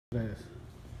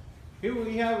Here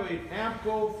we have an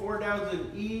Ammco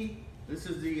 4000E. This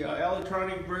is the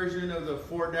electronic version of the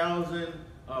 4000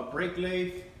 brake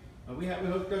lathe. We have it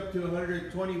hooked up to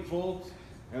 120 volts,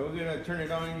 and we're going to turn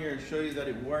it on here and show you that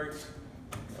it works.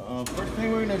 First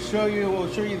thing we're going to show you, we'll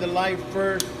show you the light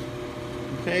first.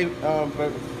 Okay,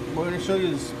 but we're going to show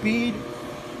you the speed.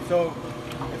 So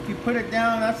if you put it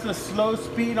down, that's the slow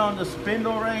speed on the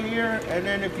spindle right here, and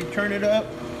then if you turn it up,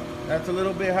 that's a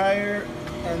little bit higher,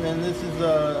 and then this is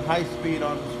a high speed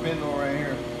on the spindle right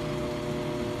here.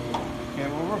 Okay,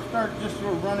 well,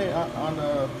 we'll run it on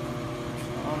the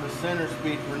center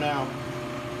speed for now.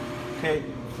 Okay,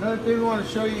 another thing we want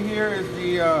to show you here is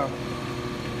the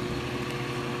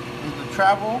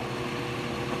travel.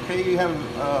 Okay, you have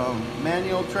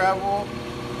manual travel,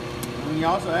 and you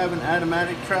also have an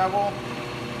automatic travel.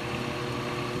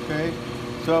 Okay,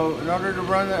 so in order to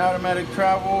run the automatic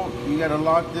travel, you got to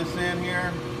lock this in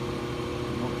here.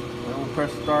 And we'll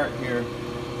press start here.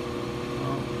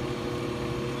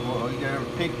 Well, you got to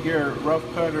pick your rough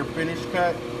cut or finish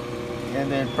cut, and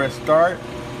then press start,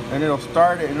 and it'll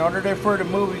start it. In order for it to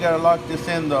move, you got to lock this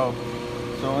in though.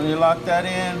 So when you lock that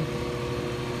in,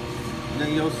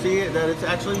 then you'll see it that it's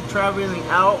actually traveling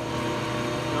out.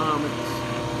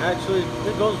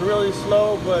 It goes really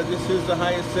slow, but this is the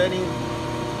highest setting.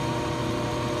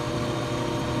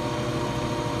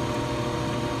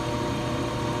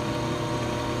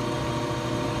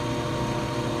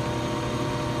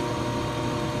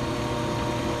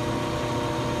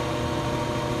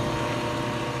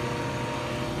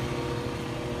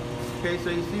 Okay, so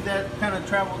you see that kind of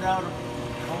traveled out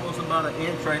almost about an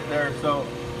inch right there. So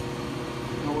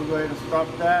we'll go ahead and stop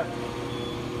that.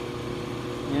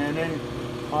 And then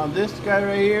on this guy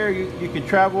right here, you can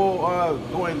travel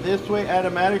going this way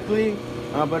automatically.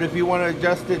 But if you want to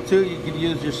adjust it too, you can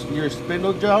use your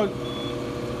spindle jog,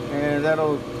 and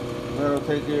that'll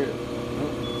take it.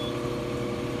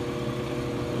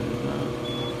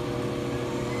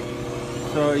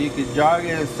 So you can jog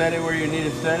it and set it where you need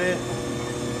to set it.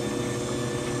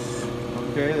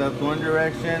 Okay, that's one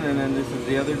direction, and then this is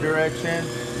the other direction,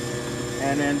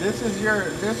 and then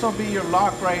this will be your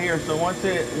lock right here. So once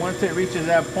it reaches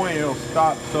that point, it'll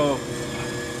stop. So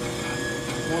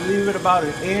we'll leave it about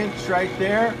an inch right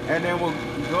there, and then we'll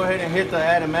go ahead and hit the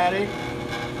automatic.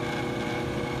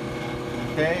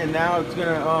 Okay, and now it's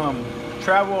gonna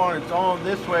travel on its own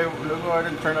this way. We'll go ahead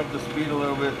and turn up the speed a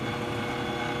little bit.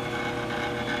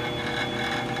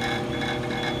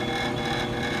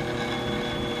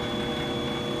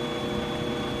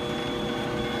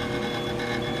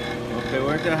 Okay,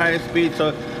 we're at the highest speed,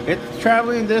 so it's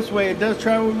traveling this way. It does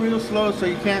travel real slow, so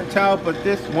you can't tell. But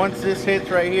once this hits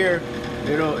right here,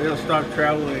 it'll stop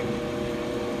traveling.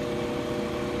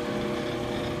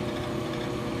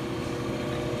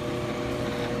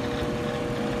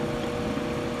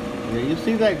 Yeah, you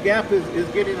see that gap is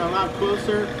getting a lot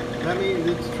closer. That means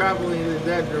it's traveling in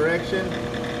that direction.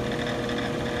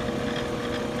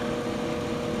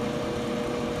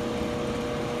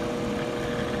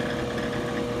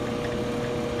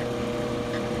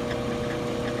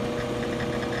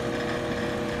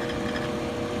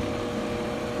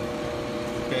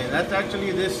 Okay, that's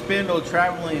actually this spindle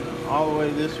traveling all the way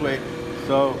this way.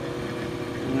 So,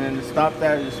 and then to stop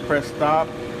that, just press stop,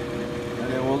 and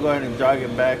then we'll go ahead and jog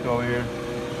it back over here.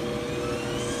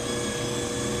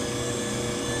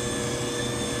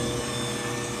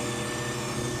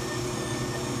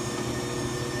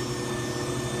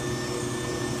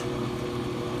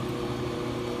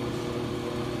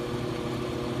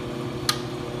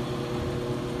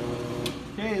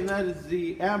 Okay, and that is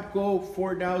the Ammco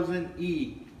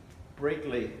 4000E brake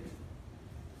lathe.